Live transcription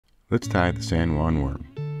Let's tie the San Juan Worm.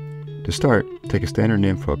 To start, take a standard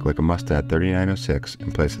nymph hook like a Mustad 3906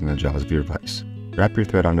 and place it in the jaws of your vise. Wrap your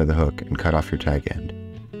thread onto the hook and cut off your tag end.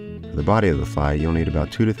 For the body of the fly, you'll need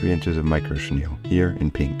about 2 to 3 inches of micro chenille, here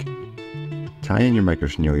in pink. Tie in your micro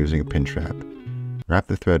chenille using a pinch wrap. Wrap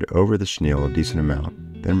the thread over the chenille a decent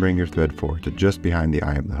amount, then bring your thread forward to just behind the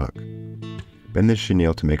eye of the hook. Bend this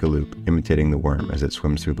chenille to make a loop, imitating the worm as it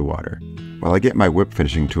swims through the water. While I get my whip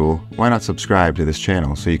finishing tool, why not subscribe to this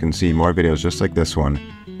channel so you can see more videos just like this one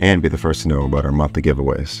and be the first to know about our monthly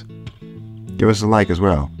giveaways. Give us a like as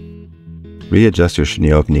well. Readjust your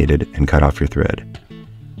chenille if needed and cut off your thread.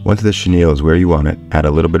 Once the chenille is where you want it, add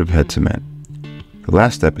a little bit of head cement. The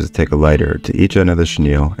last step is to take a lighter to each end of the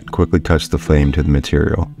chenille and quickly touch the flame to the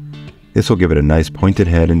material. This will give it a nice pointed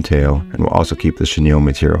head and tail and will also keep the chenille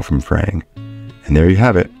material from fraying. And there you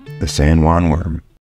have it, the San Juan Worm.